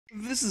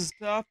This is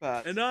Top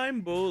Hat. And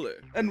I'm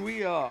Bowler. And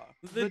we are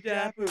The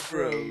Dapper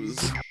Bros.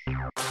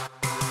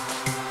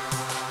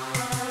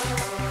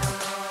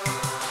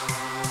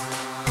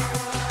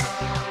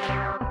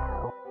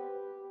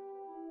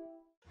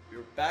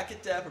 We're back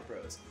at Dapper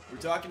Bros. We're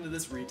talking to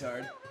this retard.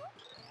 And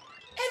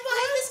why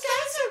is the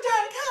sky so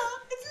dark, huh?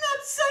 It's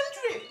not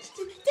sun-drenched.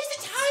 There's a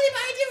tiny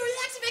bite of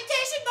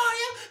relaxation,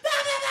 Mario.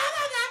 Blah, blah, blah,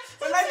 blah, blah.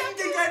 Well, I didn't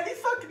think I'd be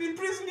fucking in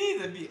prison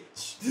either,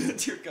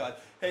 bitch. Dear God.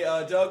 Hey,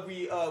 Doug,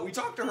 we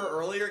talked to her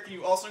earlier. Can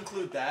you also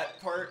include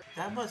that part?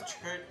 That must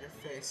hurt your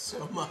face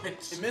so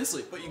much.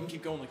 Immensely, but you can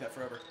keep going like that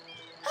forever.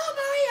 Oh,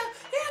 Mario,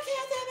 you're okay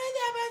with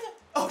that.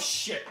 Oh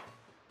shit.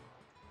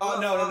 Oh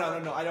no.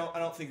 I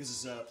don't think this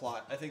is a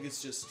plot. I think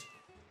it's just.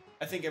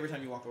 I think every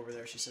time you walk over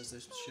there, she says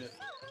this shit.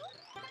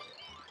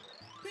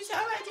 We're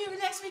talking about doing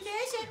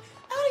relaxation.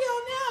 I want to go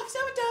home now because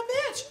I'm a dumb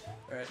bitch.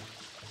 All right.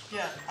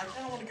 Yeah, I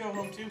kind of want to go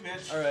home too,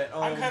 bitch. All right.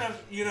 I'm kind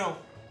of, you know,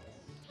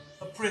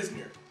 a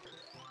prisoner.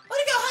 I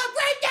want to go home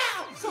right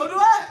now. So do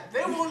I.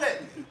 They won't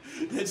let me.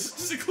 Yeah,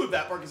 just include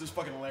that part because it's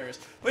fucking hilarious.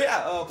 But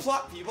yeah,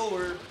 plot people.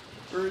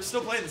 We're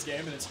still playing this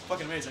game and it's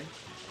fucking amazing.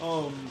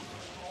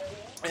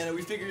 And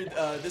we figured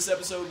this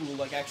episode will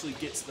like actually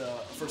get to the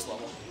first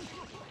level.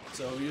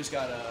 So we just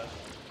gotta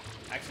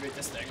activate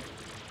this thing.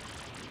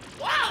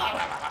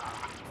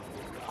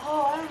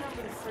 Oh, I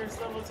remember the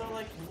first level. It's all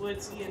like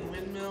woodsy and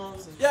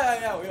windmills. And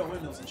Yeah, we got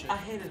windmills and shit. I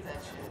hated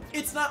that shit.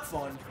 It's not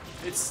fun.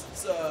 It's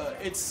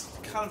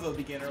kind of a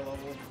beginner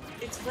level.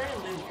 It's very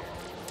linear.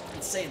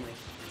 Insanely.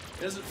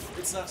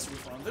 It's not super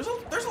fun. There's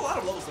a lot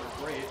of levels that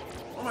are great.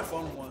 One of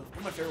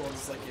my favorite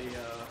ones is like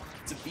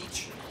it's a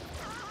beach.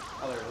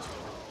 Oh, there it is.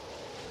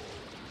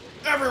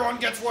 Everyone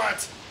gets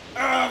wet!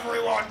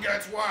 Everyone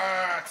gets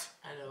wet!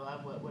 I know,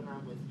 I'm wet when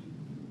I'm with you.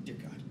 Dear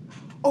God.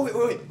 Oh,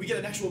 wait. We get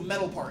an actual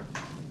metal part.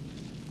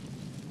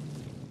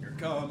 Here it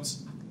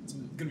comes. It's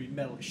gonna be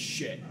metal as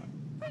shit.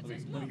 Let me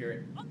hear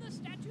it. On the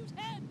statue's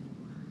head.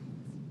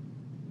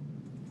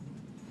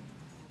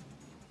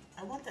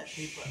 I want that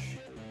paintbrush.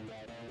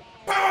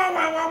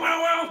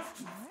 Wow.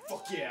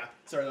 Fuck yeah.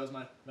 Sorry, that was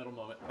my metal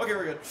moment. Okay,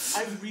 we're good.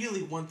 I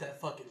really want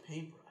that fucking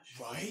paintbrush.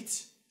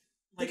 Right?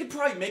 They could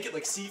probably make it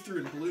like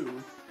see-through and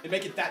blue and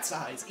make it that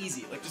size,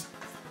 easy. Like just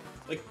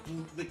like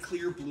the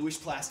clear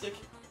bluish plastic.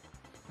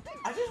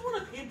 I just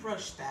want a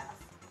paintbrush staff.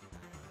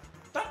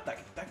 That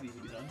could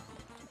easily be done.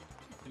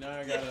 You know,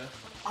 I gotta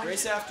I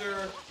race just-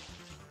 after.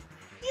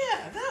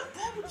 Yeah,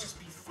 that would just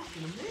be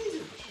fucking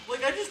amazing.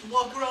 Like, I just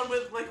walk around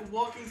with, like, a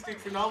walking stick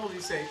for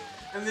novelty's sake,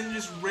 and then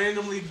just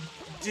randomly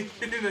dip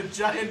it in a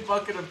giant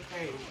bucket of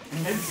paint,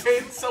 and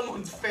paint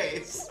someone's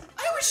face.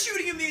 I was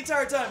shooting him the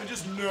entire time and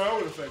just now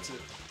it affects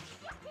it.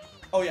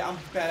 Oh yeah, I'm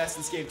badass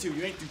in this game too.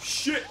 You ain't do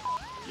shit.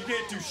 You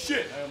can't do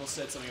shit. I almost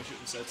said something I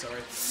shouldn't have said.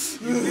 Sorry.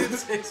 You did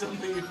say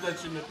something that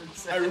shouldn't have been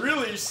said.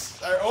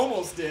 I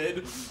almost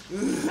did.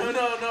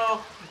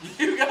 No.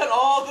 You got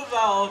all the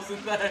vowels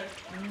in there.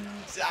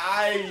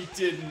 I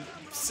didn't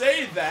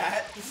say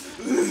that.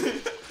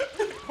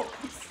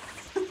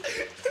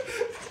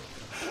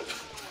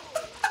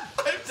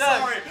 I'm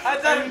sorry. I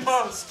done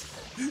post.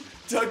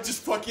 Doug,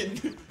 just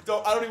fucking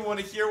don't. I don't even want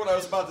to hear what I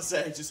was about to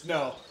say. Just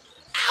no.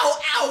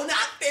 Ow,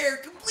 not fair.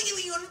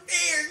 Completely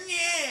unfair.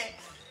 Yeah.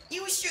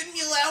 You shouldn't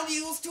be allowed to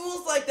use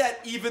tools like that.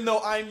 Even though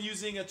I'm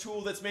using a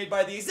tool that's made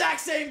by the exact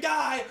same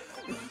guy.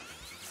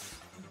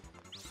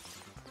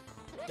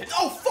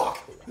 Oh fuck!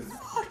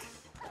 Fuck!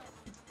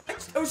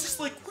 I was just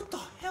like, what the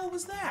hell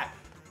was that?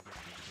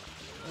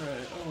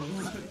 Alright,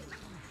 oh.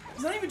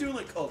 He's not even doing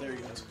like, oh, there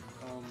he goes.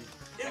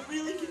 It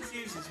really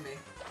confuses me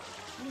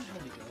Where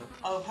did he go?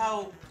 of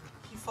how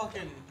he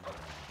fucking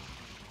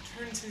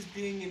turns his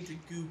being into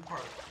goo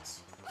particles.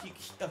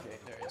 Okay,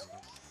 there he is.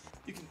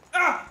 You can,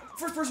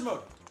 first person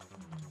mode!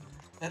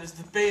 That is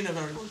the bane of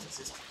everyone's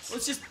existence.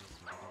 Let's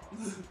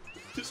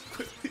just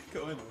quickly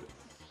go into it.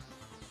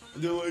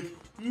 And they're like,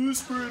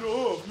 spray it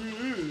off.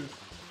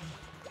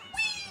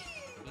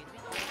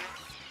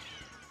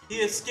 He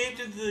escaped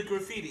into the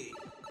graffiti.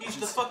 He's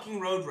the fucking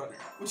roadrunner.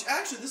 Which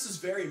actually, this is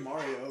very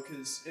Mario,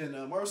 because in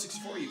Mario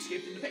 64 you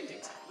escaped into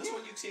paintings. This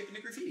one you escaped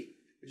into graffiti,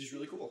 which is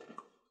really cool.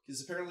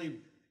 Because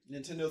apparently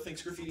Nintendo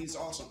thinks graffiti is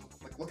awesome.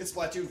 Like, look at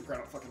Splatoon for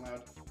crying out fucking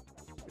loud.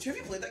 Which, have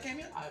you played that game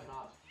yet? I have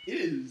not. It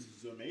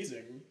is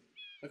amazing.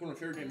 Like one of my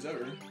favorite games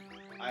ever.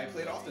 I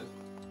play it often.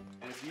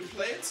 And if you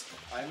play it,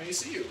 I may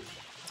see you.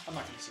 I'm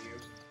not gonna see you.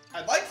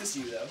 I'd like to see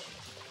you though.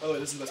 By the way,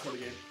 this is the best part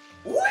of the game.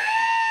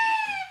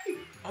 Whee!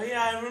 Oh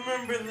yeah, I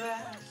remember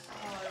that.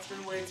 Oh, it's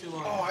been way too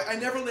long. Oh, I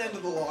never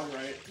landed the log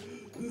right.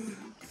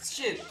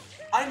 Shit,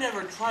 I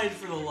never tried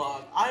for the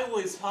log. I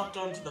always hopped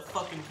onto the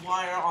fucking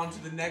wire, onto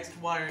the next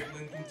wire, and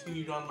then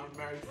continued on my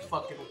merry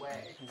fucking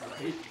way.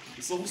 Right?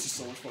 This level's just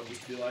so much fun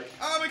just to be like,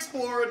 I'm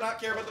explorer, not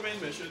care about the main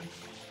mission.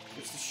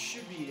 Which there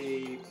should be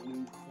a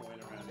blue coin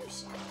around here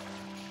somewhere.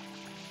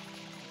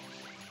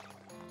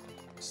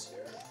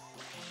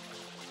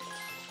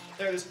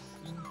 There it is.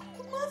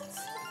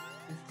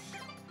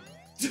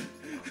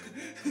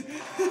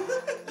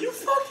 You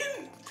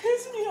fucking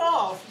piss me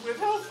off with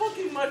how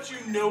fucking much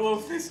you know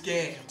of this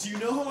game. Do you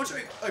know how much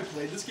I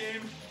played this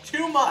game?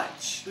 Too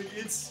much. Like,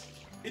 it's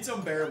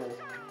unbearable.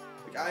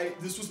 Like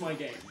this was my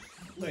game.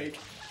 Like.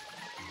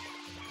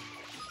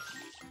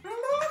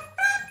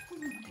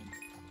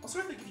 Also,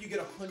 I think if you get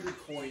 100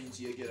 coins,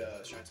 you get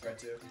a shine sprite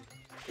too.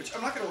 Which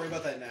I'm not gonna worry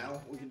about that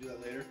now. We can do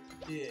that later.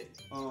 Yeah.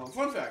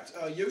 Fun fact: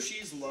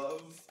 Yoshis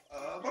love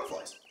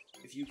butterflies.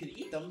 If you can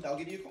eat them, they'll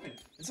give you a coin.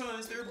 And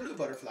sometimes they're a blue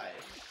butterfly.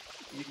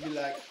 You can be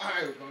like,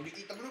 I'm going to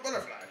eat the blue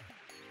butterfly.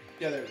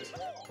 Yeah, there it is.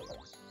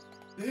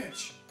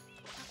 Bitch.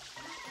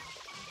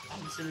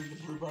 I'm assuming the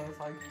blue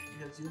butterfly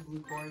gives you a blue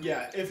coin.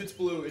 Yeah, if it's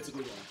blue, it's a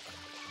blue coin.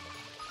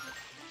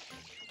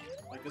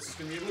 Like this is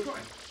gonna be a blue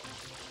coin.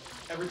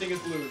 Everything is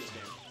blue in this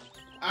game.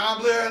 I'm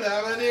blue.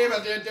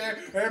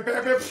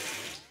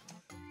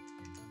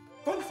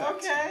 Fun fact.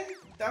 Okay.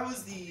 That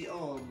was the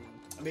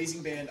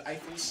amazing band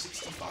Eiffel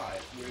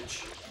 65,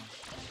 which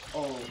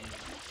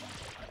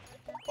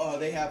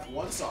they have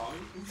one song,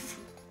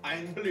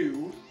 I'm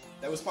Blue,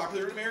 that was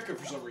popular in America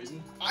for some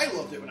reason. I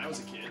loved it when I was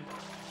a kid,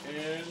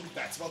 and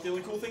that's about the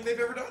only cool thing they've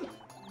ever done.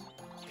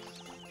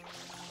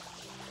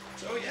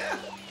 So yeah,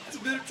 that's a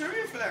bit of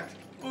trivia fact.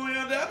 Only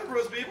on Dapper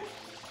Bros, people.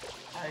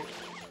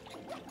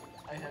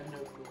 I have no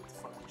clue what the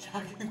fuck you're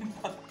talking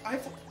about.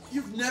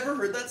 You've never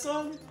heard that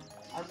song?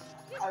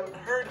 I've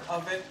heard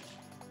of it,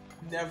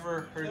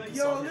 never heard the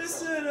Yo, song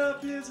listen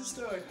up, here's a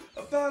story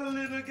about a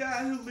little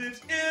guy who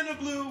lives in a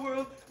blue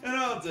world, and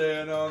all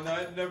day and all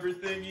night and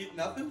everything eat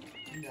nothing.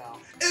 No.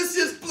 It's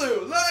just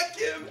blue, like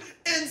him,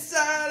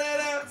 inside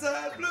and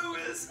outside. Blue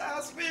is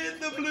house with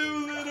the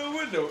blue little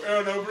window,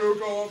 and a blue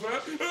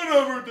carpet, and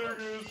everything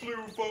is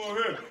blue for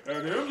him,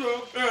 and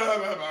himself,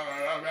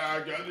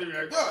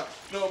 and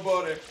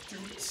nobody to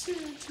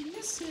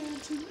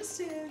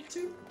listen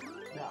to.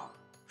 No.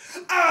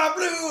 I'm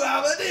blue,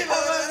 I'm a diva,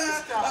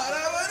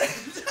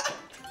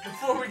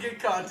 Before we get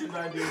caught too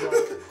bad,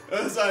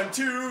 Cause I'm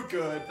too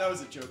good. That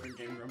was a joke in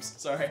Game Grumps,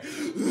 sorry.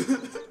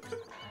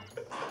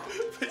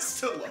 I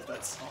still love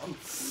that song.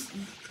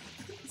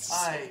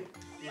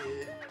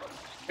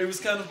 It was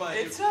kind of my.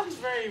 It sounds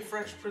very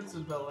Fresh Prince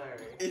of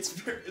Bel-Air. It's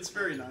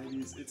very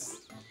 90s.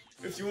 It's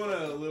if you want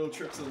a little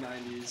trip to the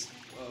 90s,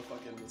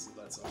 fucking listen to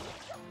that song.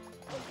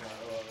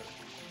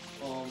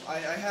 I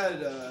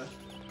had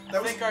I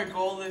think our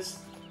goal is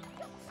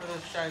for the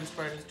Shine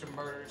Sprite is to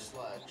murder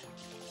Sludge.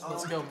 So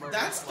let's go murder.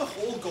 That's Sludge. the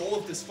whole goal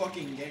of this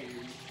fucking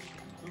game.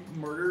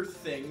 Murder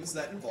things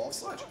that involve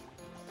Sludge.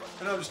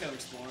 And I'm just kind of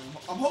exploring.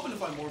 I'm hoping to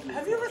find more blue.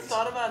 Have you ever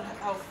thought about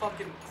how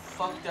fucking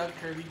fucked up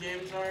Kirby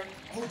games are?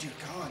 Oh dear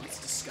God, it's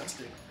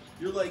disgusting.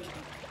 You're like,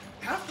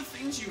 half the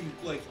things you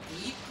like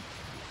eat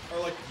are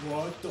like,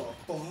 what the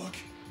fuck?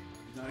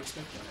 Did not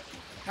expect that.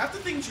 Half the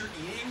things you're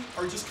eating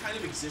are just kind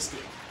of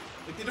existing.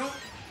 Like they don't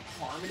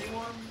harm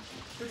anyone.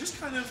 They're just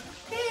kind of,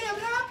 hey, I'm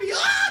happy.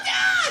 Oh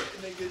God!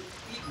 And they get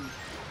eaten.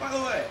 By the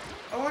way,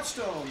 I watched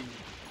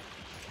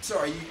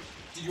Sorry,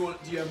 do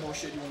you have more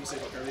shit you want to say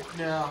about Kirby?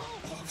 No.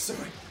 Oh, I'm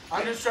sorry.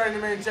 I'm just trying to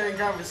maintain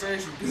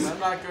conversation because I'm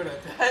not good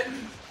at that.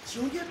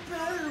 You'll get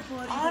better,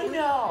 buddy. I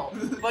know,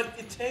 but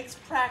it takes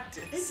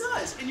practice. It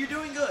does, and you're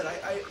doing good.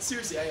 I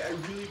seriously, I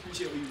really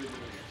appreciate what you've been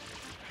doing here.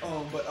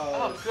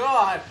 Oh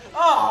God!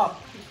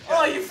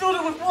 Oh, you filled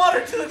it with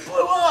water till it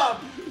blew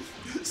up.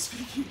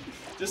 Speaking,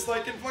 just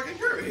like in fucking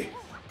Kirby.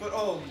 But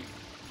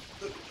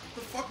the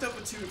fucked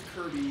uppitude of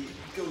Kirby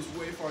goes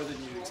way farther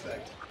than you'd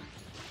expect.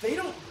 They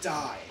don't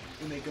die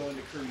when they go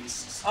into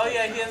Kirby's. Oh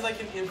yeah, he has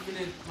like an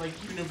infinite like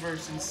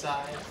universe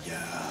inside.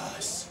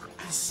 Yes,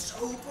 it's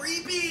so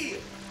creepy.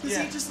 Cause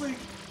Yeah. he just like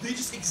they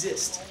just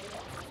exist,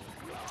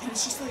 and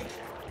it's just like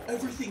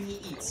everything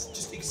he eats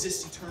just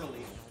exists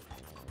eternally.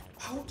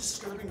 How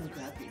disturbing would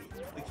that be?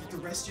 Like the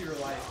rest of your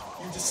life,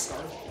 you're just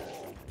starving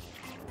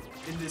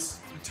in this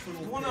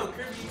eternal. Well, no,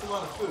 Kirby eats a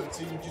lot of food,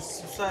 so you just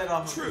subside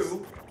off.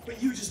 True,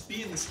 but you just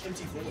be in this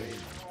empty void.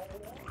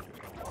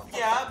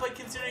 Yeah, but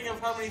considering of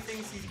how many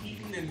things he's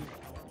eaten and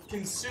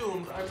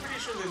consumed, I'm pretty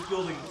sure there's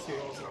building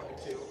materials in there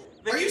too.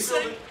 Are you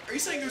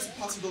saying there's a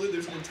possibility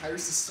there's an entire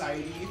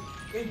society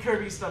in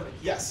Kirby's stomach?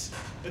 Yes.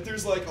 That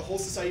there's like a whole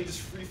society just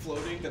free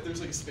floating, that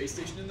there's like a space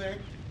station in there?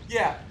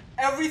 Yeah.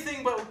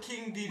 Everything but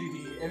King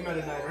Dedede and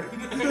Meta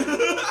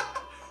Knight.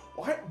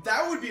 What?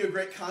 That would be a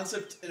great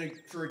concept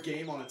for a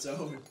game on its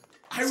own.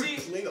 I would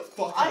play the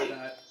fuck out of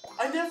that.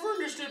 I never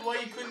understood why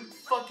you couldn't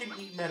fucking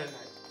eat Meta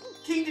Knight.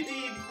 King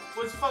Dedede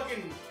was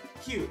fucking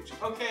huge,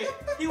 okay?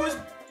 He was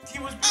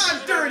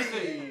I'm dirty!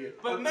 everything.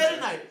 But Meta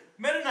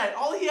Knight,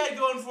 all he had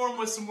going for him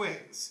was some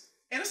wings.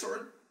 And a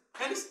sword.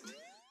 And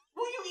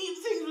well, you eat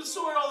things with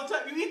sword all the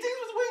time. You eat things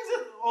with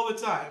wings all the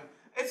time.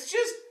 It's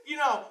just, you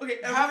know,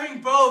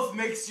 having both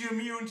makes you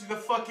immune to the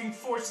fucking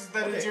forces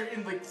that is your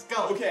like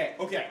skull.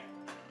 Okay.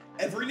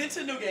 Every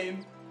Nintendo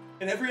game,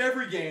 and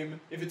every game,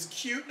 if it's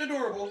cute and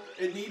adorable,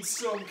 it needs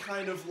some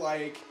kind of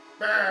like,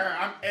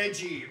 I'm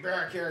edgy,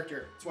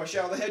 character. That's why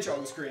Shadow the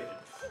Hedgehog was created.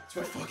 That's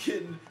why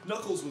fucking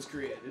Knuckles was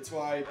created. It's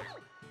why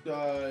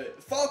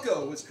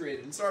Falco was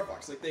created in Star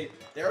Fox. Like they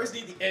always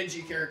need the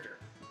edgy character.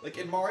 Like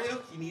in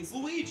Mario, he needs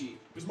Luigi.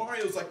 Because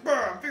Mario's like,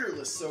 "Brr, I'm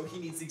fearless," so he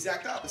needs the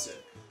exact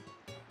opposite.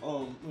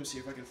 Let me see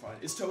if I can find.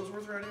 Is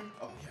Toadsworth around here?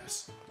 Oh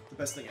yes, the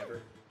best thing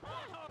ever.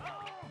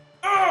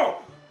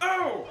 Oh!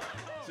 Oh!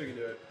 So you can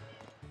do it.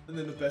 And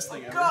then the best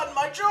thing ever. God,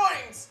 my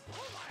joints!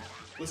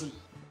 Listen.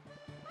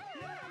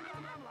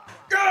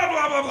 Blah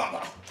blah blah blah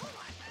blah.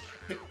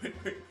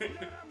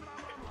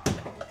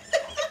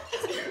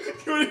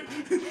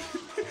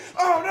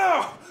 Oh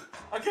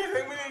no! Okay, I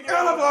think we need to get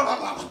Blah on. blah blah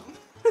blah.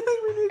 I think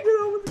we need to get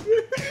on with the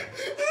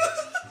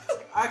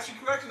game. Actually,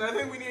 correction. I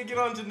think we need to get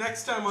on to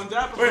next time on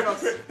Dapper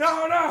Bros.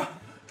 No no!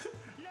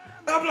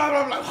 Blah blah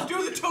blah blah.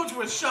 Do the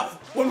Toadsworth shuffle.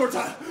 One more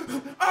time.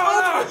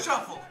 Toadsworth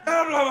shuffle.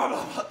 Blah blah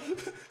blah blah.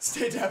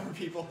 Stay dapper,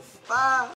 people. Bye.